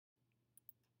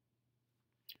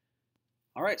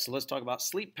All right, so let's talk about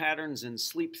sleep patterns and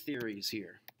sleep theories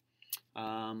here.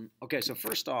 Okay, so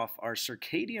first off, our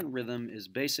circadian rhythm is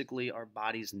basically our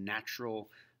body's natural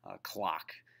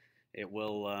clock. It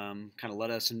will kind of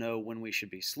let us know when we should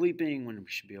be sleeping, when we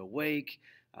should be awake.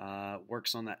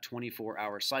 Works on that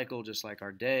 24-hour cycle just like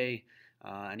our day,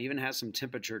 and even has some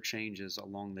temperature changes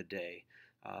along the day.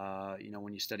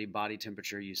 When you study body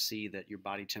temperature, you see that your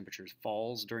body temperature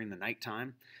falls during the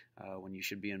nighttime when you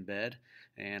should be in bed.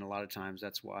 And a lot of times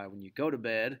that's why when you go to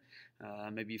bed,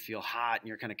 maybe you feel hot and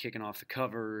you're kind of kicking off the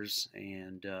covers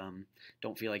and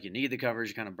don't feel like you need the covers,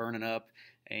 you're kind of burning up.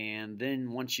 And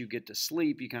then once you get to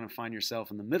sleep, you kind of find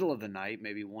yourself in the middle of the night,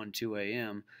 maybe 1, 2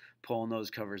 a.m., pulling those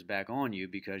covers back on you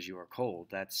because you are cold.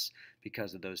 That's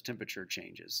because of those temperature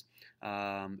changes.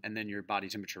 And then your body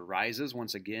temperature rises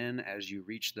once again as you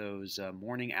reach those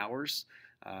morning hours,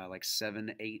 like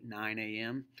 7, 8, 9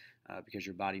 a.m., because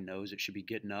your body knows it should be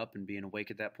getting up and being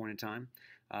awake at that point in time.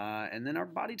 And then our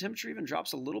body temperature even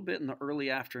drops a little bit in the early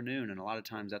afternoon, and a lot of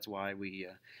times that's why we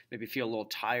maybe feel a little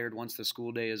tired once the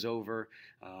school day is over.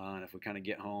 And if we kind of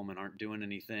get home and aren't doing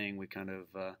anything, we kind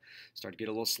of start to get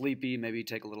a little sleepy, maybe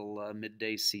take a little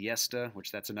midday siesta,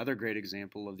 which that's another great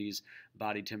example of these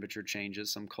body temperature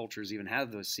changes. Some cultures even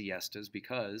have those siestas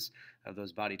because of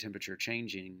those body temperature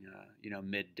changing,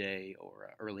 midday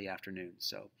or early afternoon.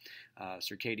 So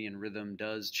circadian rhythm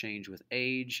does change with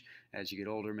age. As you get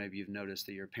older, maybe you've noticed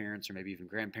that your parents or maybe even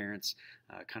grandparents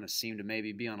kind of seem to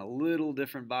maybe be on a little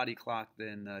different body clock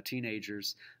than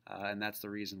teenagers, and that's the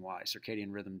reason why.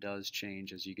 Circadian rhythm does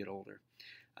change as you get older.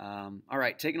 All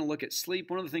right, taking a look at sleep.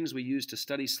 One of the things we use to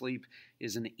study sleep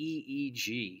is an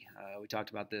EEG. We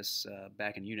talked about this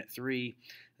back in Unit 3.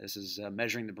 This is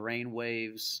measuring the brain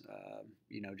waves,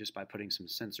 just by putting some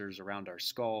sensors around our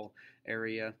skull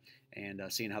area and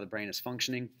seeing how the brain is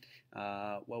functioning.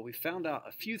 Well, we found out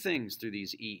a few things through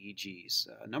these EEGs.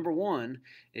 Number one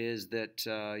is that,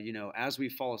 as we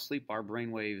fall asleep, our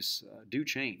brain waves do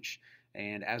change.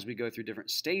 And as we go through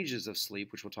different stages of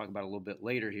sleep, which we'll talk about a little bit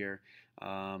later here,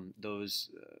 those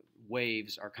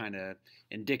waves are kind of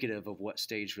indicative of what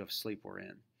stage of sleep we're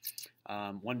in.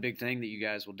 One big thing that you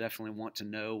guys will definitely want to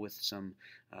know with some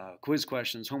quiz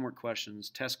questions, homework questions,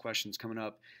 test questions coming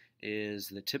up is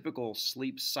the typical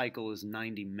sleep cycle is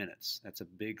 90 minutes. That's a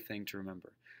big thing to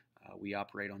remember. We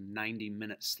operate on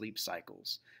 90-minute sleep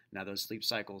cycles. Now, those sleep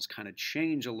cycles kind of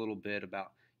change a little bit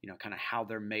about kind of how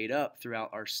they're made up throughout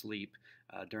our sleep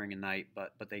during a night,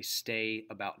 but they stay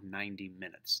about 90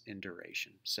 minutes in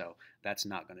duration. So that's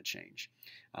not going to change.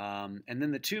 And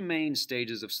then the two main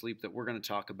stages of sleep that we're going to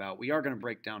talk about, we are going to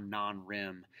break down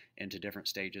non-REM into different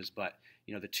stages, but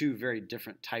the two very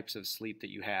different types of sleep that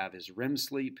you have is REM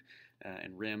sleep,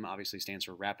 and REM obviously stands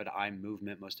for rapid eye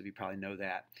movement. Most of you probably know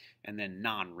that. And then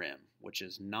non-REM, which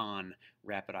is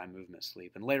non-rapid eye movement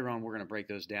sleep. And later on, we're going to break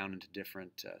those down into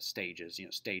different stages,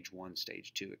 stage 1,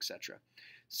 stage 2, etc.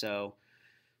 So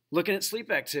looking at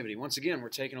sleep activity, once again, we're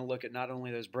taking a look at not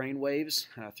only those brain waves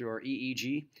through our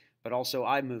EEG, but also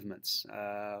eye movements.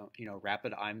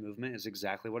 Rapid eye movement is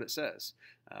exactly what it says.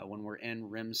 When we're in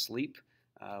REM sleep,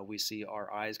 we see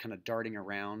our eyes kind of darting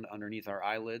around underneath our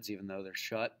eyelids, even though they're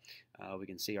shut. We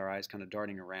can see our eyes kind of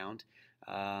darting around.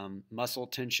 Muscle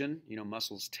tension,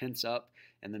 muscles tense up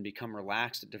and then become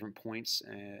relaxed at different points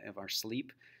of our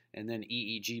sleep. And then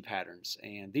EEG patterns.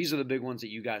 And these are the big ones that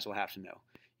you guys will have to know.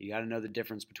 You got to know the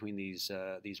difference between these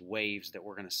waves that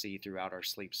we're going to see throughout our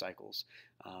sleep cycles.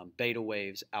 Beta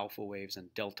waves, alpha waves,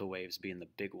 and delta waves being the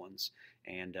big ones.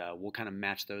 And we'll kind of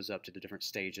match those up to the different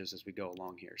stages as we go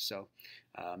along here. So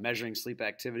measuring sleep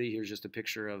activity, here's just a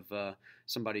picture of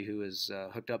somebody who is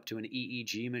hooked up to an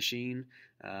EEG machine,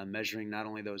 measuring not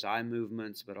only those eye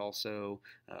movements, but also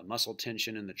muscle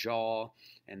tension in the jaw,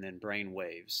 and then brain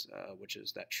waves, which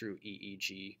is that true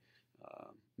EEG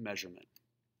measurement.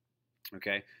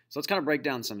 Okay, so let's kind of break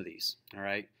down some of these, all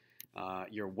right?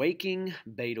 Your waking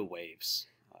beta waves.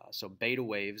 So beta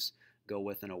waves go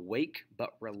with an awake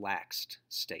but relaxed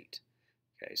state.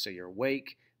 Okay, so you're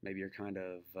awake, maybe you're kind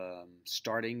of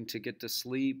starting to get to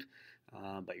sleep,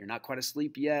 but you're not quite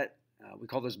asleep yet. We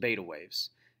call those beta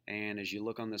waves. And as you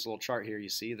look on this little chart here, you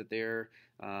see that they're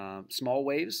small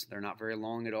waves. They're not very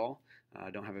long at all,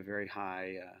 don't have a very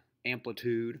high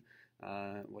amplitude.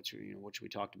 Which we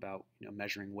talked about,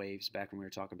 measuring waves back when we were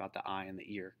talking about the eye and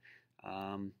the ear.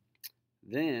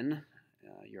 Then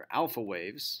your alpha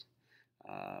waves,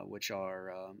 which are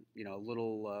a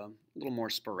little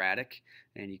more sporadic,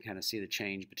 and you kind of see the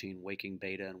change between waking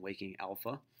beta and waking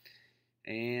alpha.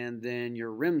 And then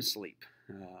your REM sleep,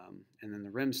 and then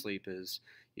the REM sleep is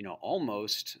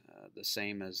almost the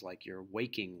same as like your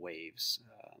waking waves.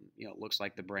 it looks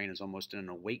like the brain is almost in an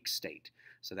awake state.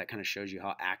 So that kind of shows you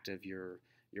how active your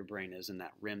brain is in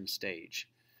that REM stage.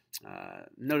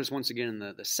 Notice once again in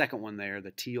the second one there,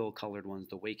 the teal colored ones,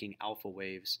 the waking alpha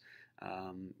waves.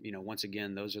 Once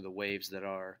again, those are the waves that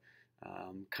are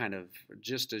kind of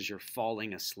just as you're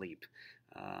falling asleep.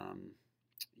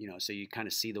 So you kind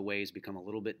of see the waves become a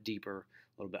little bit deeper,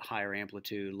 a little bit higher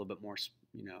amplitude, a little bit more,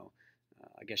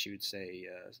 I guess you would say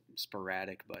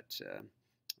sporadic, but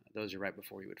those are right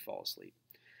before you would fall asleep.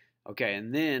 Okay,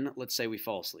 and then let's say we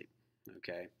fall asleep.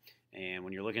 Okay, and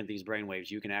when you're looking at these brain waves,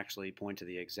 you can actually point to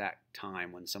the exact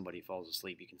time when somebody falls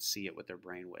asleep. You can see it with their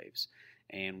brain waves.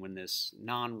 And when this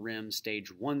non-REM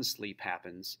stage 1 sleep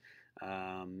happens,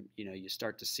 you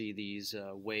start to see these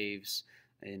waves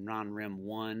in non-REM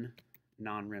 1,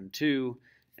 non-REM 2,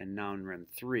 and non-REM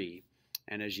 3.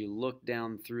 And as you look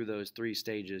down through those 3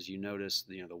 stages, you notice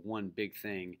the one big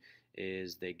thing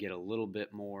is they get a little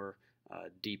bit more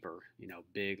deeper,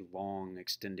 big, long,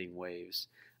 extending waves.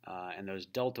 And those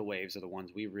delta waves are the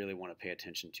ones we really want to pay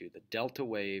attention to. The delta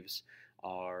waves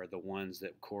are the ones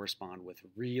that correspond with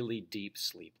really deep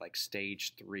sleep, like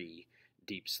stage 3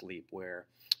 deep sleep, where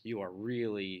you are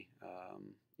really,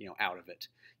 out of it.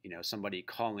 Somebody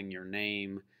calling your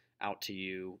name out to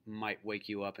you might wake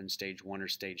you up in stage 1 or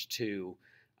stage 2,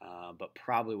 but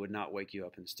probably would not wake you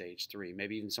up in stage 3.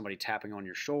 Maybe even somebody tapping on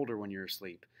your shoulder when you're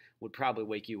asleep would probably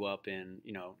wake you up in,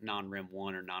 non-REM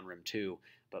 1 or non-REM 2,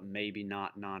 but maybe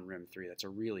not non-REM 3. That's a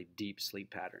really deep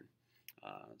sleep pattern.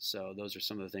 So those are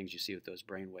some of the things you see with those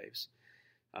brain waves.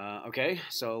 Okay,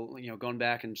 so going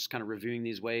back and just kind of reviewing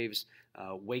these waves,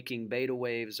 waking beta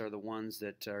waves are the ones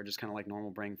that are just kind of like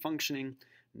normal brain functioning.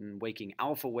 And waking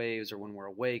alpha waves are when we're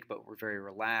awake, but we're very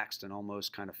relaxed and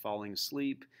almost kind of falling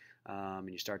asleep. And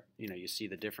you start, you see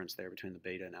the difference there between the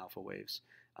beta and alpha waves.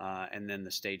 And then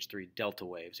the stage 3 delta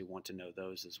waves, we want to know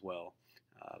those as well.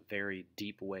 Very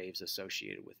deep waves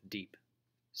associated with deep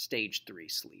stage 3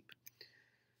 sleep.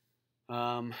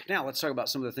 Now let's talk about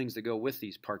some of the things that go with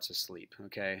these parts of sleep.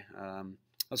 Okay,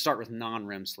 let's start with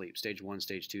non-REM sleep, stage 1,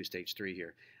 stage 2, stage 3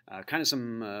 here. Kind of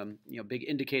some big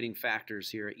indicating factors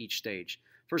here at each stage.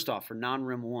 First off, for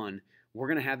non-REM 1, we're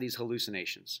going to have these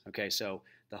hallucinations. Okay, so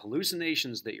the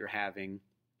hallucinations that you're having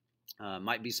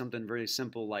might be something very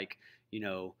simple like,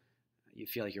 you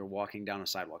feel like you're walking down a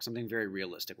sidewalk, something very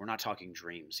realistic. We're not talking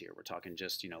dreams here. We're talking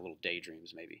just, little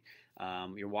daydreams maybe.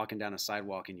 You're walking down a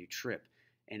sidewalk and you trip.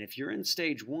 And if you're in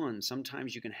stage 1,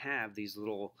 sometimes you can have these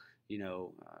little,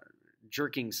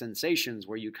 jerking sensations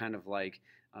where you kind of like,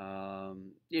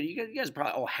 you guys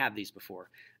probably all had these before.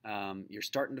 You're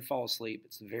starting to fall asleep.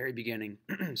 It's the very beginning.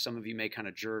 Some of you may kind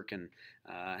of jerk and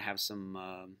have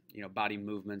some, body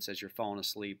movements as you're falling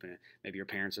asleep. And maybe your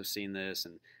parents have seen this,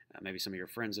 and maybe some of your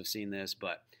friends have seen this.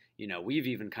 But, we've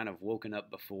even kind of woken up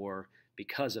before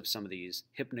because of some of these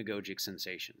hypnagogic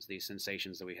sensations, these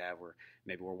sensations that we have where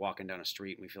maybe we're walking down a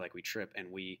street and we feel like we trip and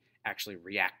we actually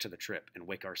react to the trip and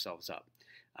wake ourselves up.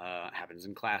 Happens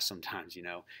in class sometimes,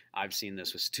 I've seen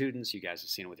this with students. You guys have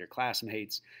seen it with your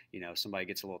classmates. Somebody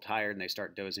gets a little tired and they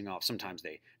start dozing off. Sometimes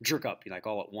they jerk up like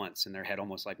all at once and their head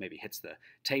almost like maybe hits the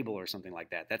table or something like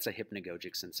that. That's a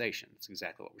hypnagogic sensation. That's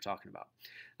exactly what we're talking about.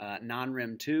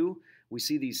 Non-REM 2, we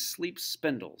see these sleep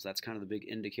spindles. That's kind of the big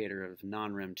indicator of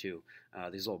non-REM 2,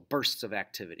 these little bursts of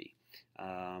activity.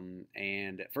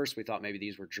 And at first we thought maybe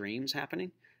these were dreams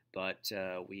happening. But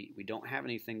we don't have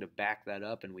anything to back that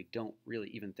up, and we don't really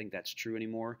even think that's true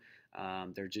anymore.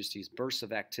 They're just these bursts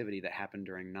of activity that happen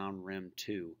during non-REM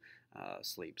 2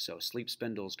 sleep. So sleep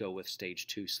spindles go with stage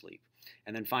 2 sleep.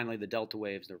 And then finally, the delta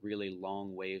waves, the really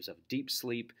long waves of deep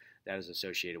sleep, that is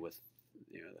associated with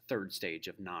the third stage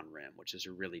of non-REM, which is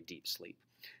a really deep sleep.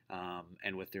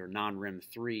 And with their non-REM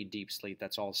 3 deep sleep,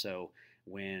 that's also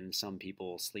when some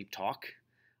people sleep talk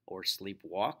or sleep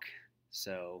walk.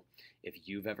 So if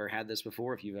you've ever had this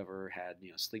before, if you've ever had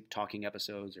sleep talking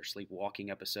episodes or sleep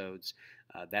walking episodes,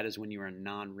 that is when you're in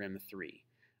non-REM 3.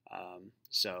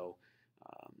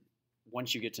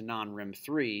 Once you get to non-REM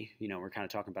 3, we're kind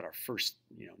of talking about our first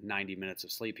 90 minutes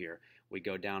of sleep here. We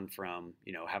go down from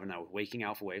having that waking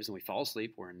alpha waves and we fall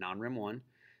asleep. We're in non-REM 1.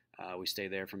 We stay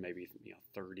there for maybe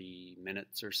 30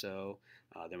 minutes or so.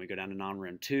 Then we go down to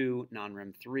non-REM 2,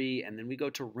 non-REM 3, and then we go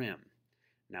to REM.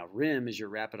 Now, REM is your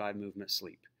rapid eye movement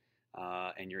sleep,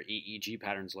 and your EEG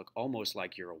patterns look almost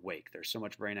like you're awake. There's so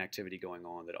much brain activity going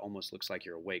on that it almost looks like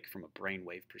you're awake from a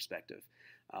brainwave perspective.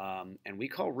 And we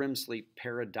call REM sleep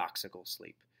paradoxical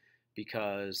sleep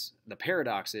because the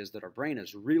paradox is that our brain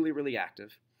is really, really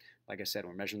active. Like I said,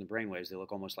 we're measuring the brain waves. They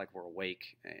look almost like we're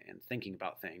awake and thinking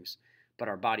about things, but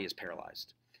our body is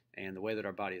paralyzed. And the way that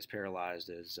our body is paralyzed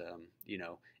is,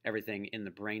 everything in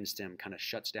the brainstem kind of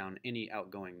shuts down any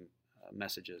outgoing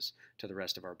messages to the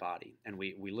rest of our body. And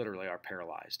we literally are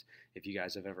paralyzed. If you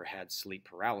guys have ever had sleep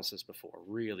paralysis before,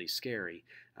 really scary,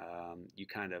 you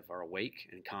kind of are awake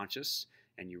and conscious,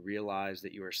 and you realize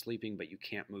that you are sleeping, but you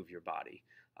can't move your body.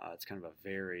 It's kind of a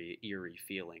very eerie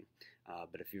feeling.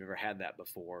 But if you've ever had that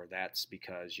before, that's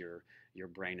because your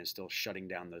brain is still shutting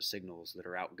down those signals that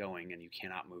are outgoing, and you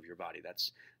cannot move your body.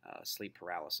 That's sleep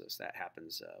paralysis. That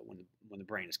happens when the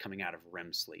brain is coming out of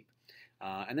REM sleep.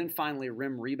 And then finally,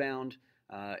 REM rebound.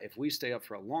 If we stay up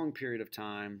for a long period of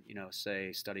time,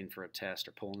 say studying for a test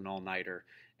or pulling an all-nighter,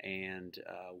 and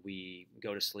we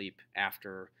go to sleep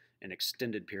after an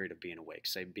extended period of being awake,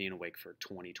 say being awake for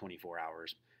 20, 24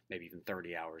 hours, maybe even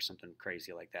 30 hours, something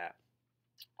crazy like that,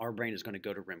 our brain is going to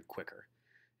go to REM quicker.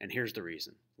 And here's the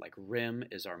reason. Like, REM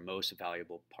is our most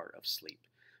valuable part of sleep.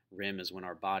 REM is when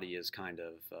our body is kind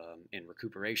of in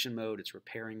recuperation mode. It's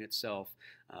repairing itself.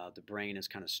 The brain is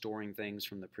kind of storing things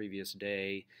from the previous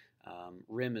day.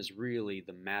 REM is really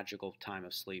the magical time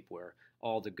of sleep where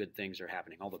all the good things are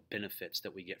happening. All the benefits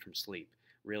that we get from sleep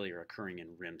really are occurring in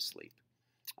REM sleep.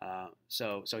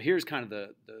 So here's kind of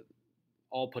the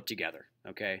all put together,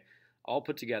 okay? All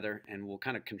put together, and we'll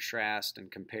kind of contrast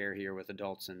and compare here with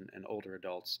adults and older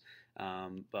adults.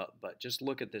 But just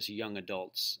look at this young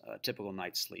adult's typical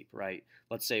night's sleep, right?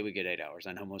 Let's say we get 8 hours.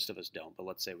 I know most of us don't, but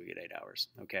let's say we get 8 hours,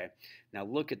 okay? Now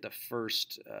look at the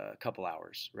first couple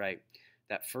hours, right?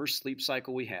 That first sleep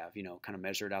cycle we have, kind of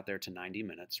measure it out there to 90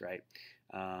 minutes, right?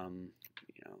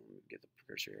 Get the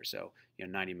cursor here. So,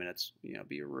 90 minutes,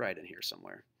 be right in here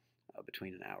somewhere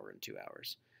between an hour and 2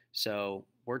 hours. So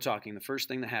we're talking the first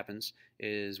thing that happens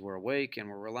is we're awake and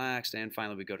we're relaxed, and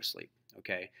finally we go to sleep.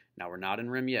 Okay, now we're not in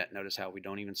REM yet. Notice how we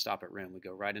don't even stop at REM. We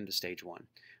go right into stage 1.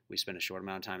 We spend a short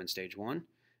amount of time in stage 1,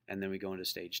 and then we go into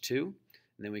stage 2,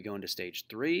 and then we go into stage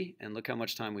 3, and look how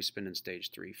much time we spend in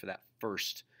stage 3 for that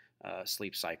first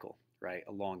sleep cycle, right?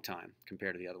 A long time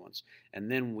compared to the other ones.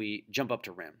 And then we jump up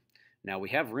to REM. Now we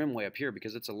have REM way up here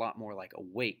because it's a lot more like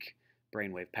awake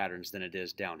brainwave patterns than it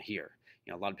is down here.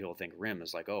 A lot of people think REM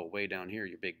is like, oh, way down here,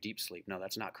 your big deep sleep. No,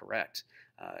 that's not correct.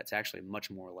 It's actually much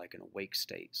more like an awake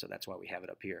state, so that's why we have it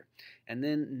up here. And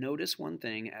then notice one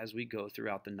thing as we go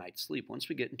throughout the night's sleep. Once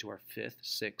we get into our 5th,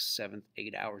 6th, 7th,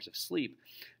 8 hours of sleep,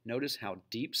 notice how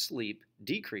deep sleep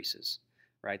decreases,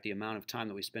 right? The amount of time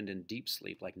that we spend in deep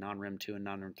sleep, like non-REM 2 and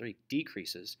non-REM 3,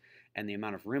 decreases, and the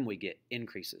amount of REM we get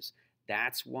increases.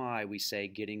 That's why we say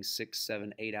getting 6,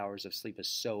 7, 8 hours of sleep is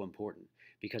so important,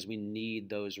 because we need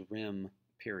those REM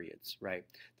periods, right?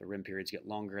 The REM periods get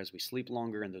longer as we sleep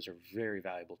longer, and those are very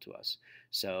valuable to us.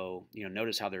 So,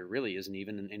 notice how there really isn't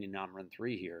even any non-REM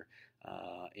 3 here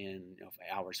in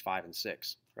hours 5 and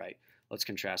 6, right? Let's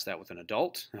contrast that with an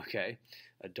adult, okay?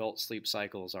 Adult sleep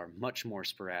cycles are much more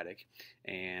sporadic,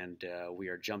 and we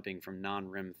are jumping from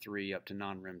non-REM 3 up to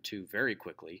non-REM 2 very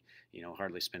quickly,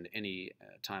 hardly spend any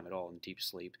time at all in deep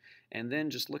sleep. And then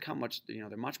just look how much,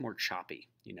 they're much more choppy,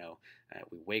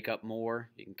 we wake up more.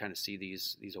 You can kind of see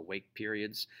these awake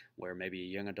periods where maybe a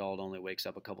young adult only wakes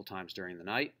up a couple times during the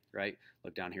night, right?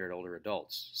 Look down here at older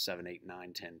adults, 7, 8,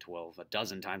 9, 10, 12, a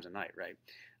dozen times a night, right?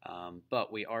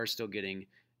 But we are still getting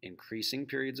increasing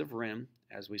periods of REM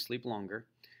as we sleep longer,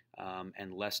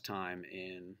 and less time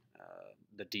in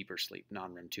the deeper sleep,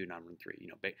 non-REM 2, non-REM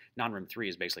 3. Non-REM 3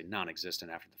 is basically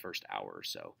non-existent after the first hour or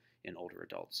so in older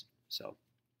adults. So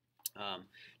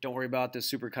don't worry about this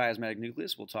suprachiasmatic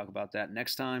nucleus. We'll talk about that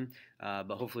next time,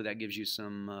 but hopefully that gives you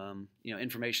some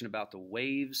information about the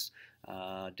waves,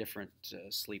 different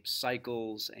sleep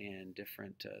cycles, and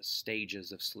different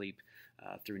stages of sleep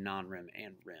through non-REM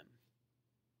and REM.